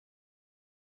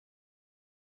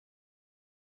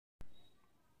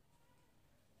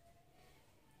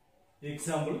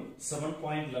Example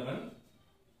 7.11.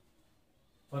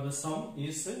 For the sum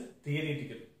is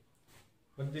theoretical,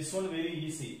 but this one very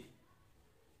easy.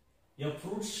 A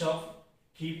fruit shop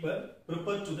keeper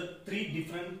prepared to the 3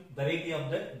 different variety of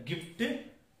the gift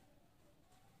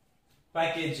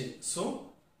package. So,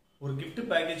 ஒரு gift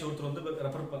package ஒருத்தர் வந்து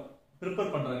prepare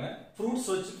பண்றாங்க. Fruits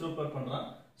வச்சு prepare பண்றான்.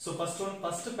 So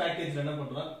first package என்ன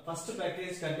பண்றான்? First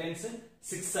package contains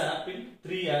 6 apple,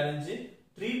 3 orange,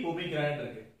 3 pomegranate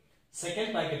இருக்கு. Second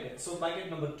packet, so packet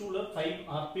number 2 ல 5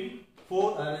 apple, 4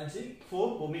 orange, 4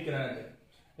 pomegranate.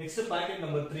 Next packet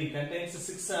number 3 contains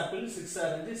 6 apple, 6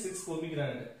 orange, 6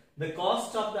 pomegranate. The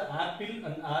cost of the apple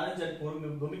and orange and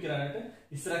pomegranate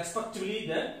is respectively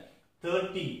the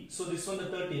 30. So this one the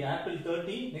 30, apple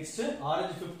 30, next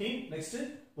orange 15, next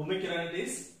pomegranate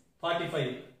is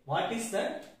 45. What is the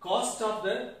cost of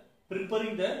the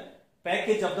preparing the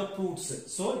package of the fruits?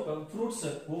 So fruits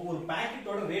over packet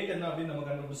order rate enna appdi namu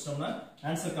kandupidichomna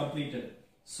answer completed.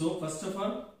 So first of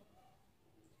all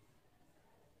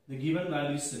the given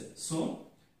values. So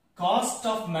cost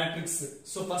of matrix.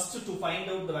 So first to find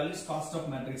out the values cost of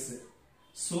matrix.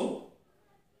 So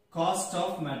cost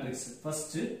of matrix.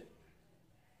 First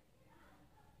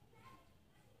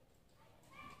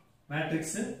matrix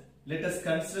let us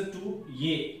consider to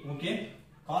A. Okay,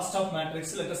 cost of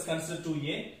matrix let us consider to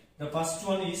A. The first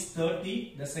one is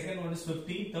 30, the second one is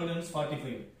 50, third one is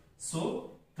 45. So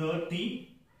 30,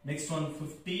 next one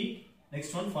 50,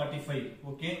 next one 45.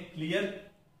 Okay, clear?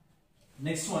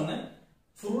 Next one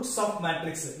fruits of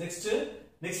matrix.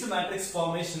 Next matrix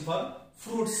formation for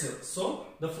fruits. So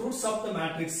the fruits of the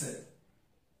matrix,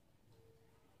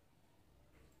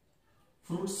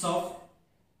 fruits of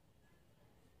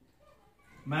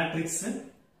matrix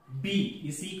B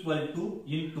is equal to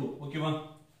into. Okay one.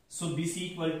 So B is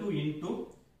equal to into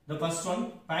the first one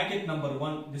packet number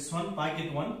 1, this one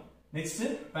packet 1, next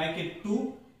packet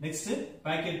 2, next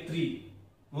packet 3.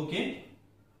 Okay,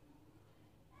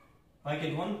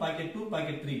 packet 1, packet 2,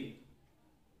 packet 3.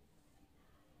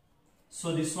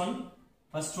 So this one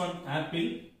first one apple,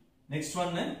 next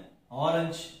one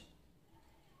orange,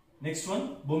 next one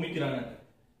pomegranate.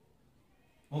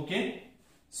 Okay,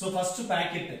 so first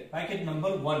packet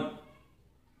number 1,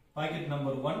 packet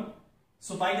number 1.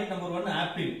 So packet number 1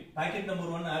 apple, packet number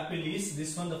 1 apple is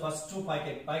this one, the first 2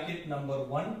 packet number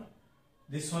 1,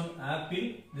 this one apple,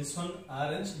 this one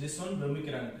orange, this one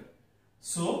pomegranate.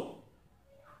 So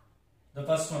the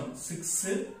first one 6,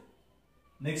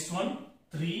 next one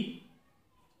 3,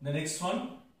 the next one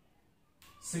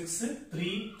 6,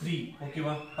 3, 3. Okay,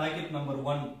 packet number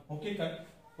 1. Okay,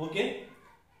 okay.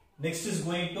 Next is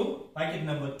going to packet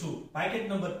number 2. Packet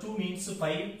number 2 means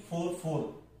 5, 4,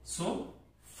 4. So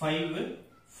 5,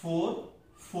 4,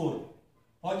 4.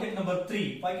 Packet number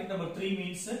 3. Packet number 3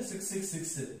 means 6, 6,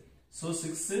 6. So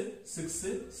 6,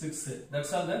 6, 6.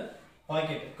 That's all the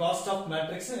packet. Cost of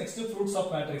matrix. Next fruits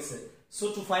of matrix.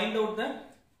 So to find out the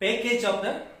package of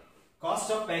the cost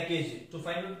of package. To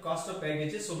find out cost of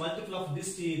packages. So multiple of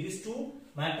these two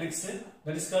matrix.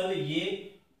 That is called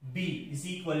A, B is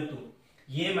equal to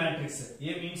A matrix.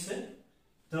 A means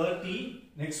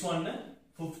 30. Next one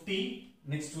 50.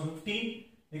 Next one 15.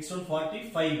 Next one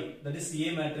 45. That is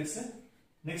A matrix.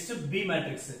 Next B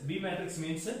matrix. B matrix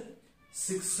means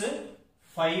 6,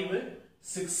 5,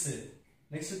 6.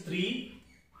 Next 3,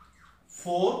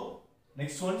 4.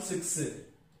 Next one 6.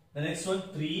 The next one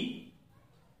 3.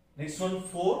 Next one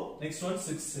 4. Next one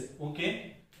 6.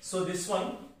 Okay. So this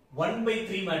one 1 by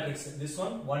 3 matrix. This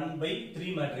one 1 by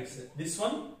 3 matrix. This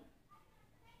one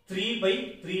 3 by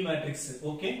 3 matrix.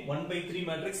 Okay. 1 by 3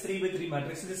 matrix. 3 by 3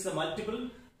 matrix. This is the multiple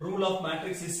rule of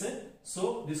matrix is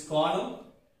so this column,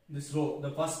 this row, the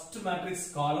first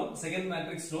matrix column, second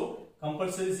matrix row,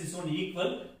 compulsory is one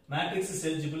equal, matrix is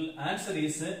eligible. Answer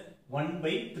is 1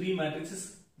 by 3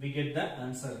 matrices. We get the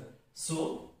answer.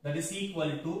 So that is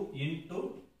equal to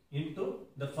into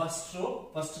the first row,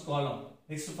 first column,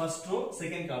 next first row,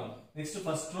 second column, next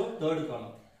first row, third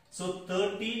column. So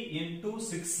 30 into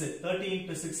 6, 30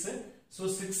 into 6. So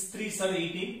 6 3s are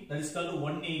 18. That is called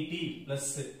 180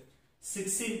 plus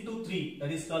 6 into 3,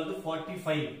 that is called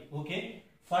 45. Okay,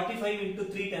 45 into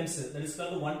 3 times, that is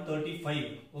called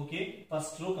 135. Okay,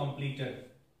 first row completed.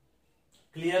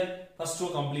 Clear? First row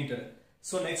completed.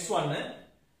 So next one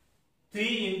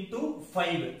 3 into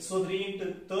 5. So 3 into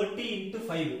 30 into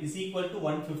 5 is equal to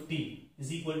 150.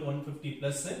 Is equal to 150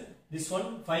 plus this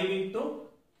one 5 into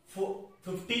 4,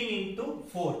 15 into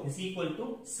 4 is equal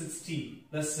to 60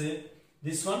 plus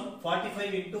this one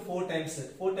 45 into 4 times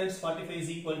 4 times 45 is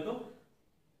equal to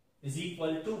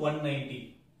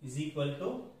 190, is equal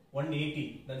to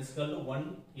 180. That is called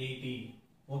 180.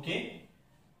 Okay.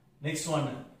 Next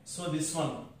one So this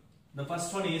one, the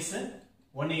first one is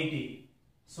 180.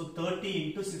 So 30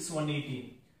 into 6,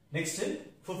 180. Next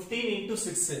 15 into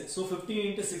 6. So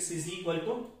 15 into 6 is equal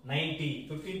to 90.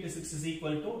 15 into 6 is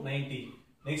equal to 90.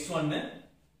 Next one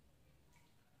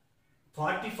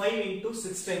 45 into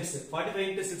 6 times. 45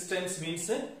 into 6 times means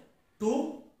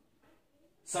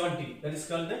 270. That is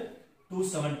called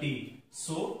 270.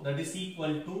 So that is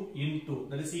equal to into.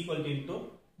 That is equal to into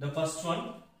the first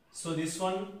one. So this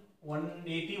one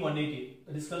 180, 180.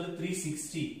 That is called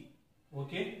 360.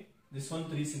 Okay. This one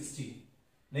 360.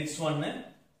 Next one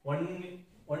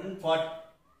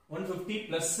 150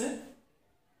 plus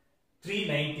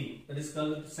 390. That is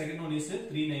called, second one is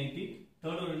 390.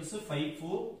 Third one is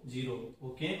 540.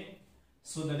 Okay.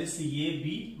 So that is the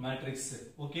AB matrix.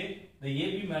 Okay. The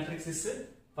AB matrix is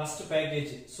first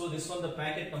package. So this one the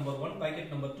packet number 1, packet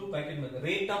number 2, packet number, the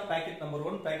rate of packet number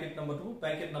 1, packet number 2,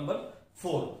 packet number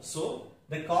 4. So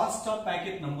the cost of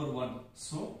packet number 1.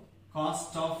 So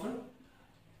cost of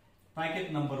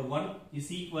packet number 1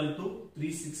 is equal to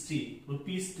 360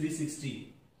 rupees.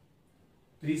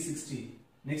 360.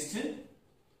 Next,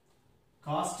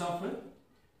 cost of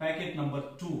packet number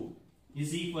 2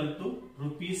 is equal to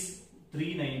rupees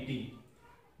 390.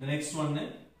 The next one,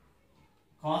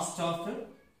 cost of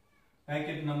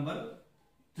packet number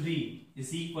 3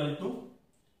 is equal to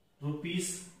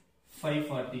rupees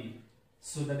 540.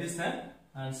 So that is the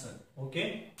answer.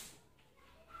 Okay.